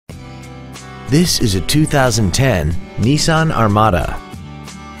This is a 2010 Nissan Armada.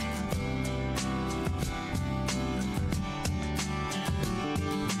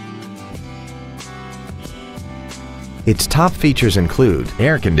 Its top features include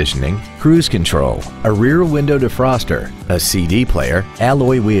air conditioning, cruise control, a rear window defroster, a CD player,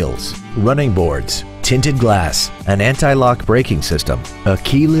 alloy wheels, running boards, tinted glass, an anti-lock braking system, a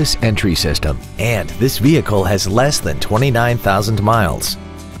keyless entry system, and this vehicle has less than 29,000 miles.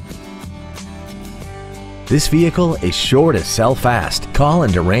 This vehicle is sure to sell fast. Call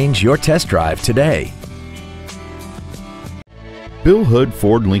and arrange your test drive today. Bill Hood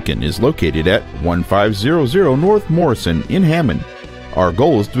Ford Lincoln is located at 1500 North Morrison in Hammond. Our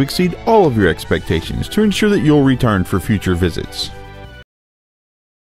goal is to exceed all of your expectations to ensure that you'll return for future visits.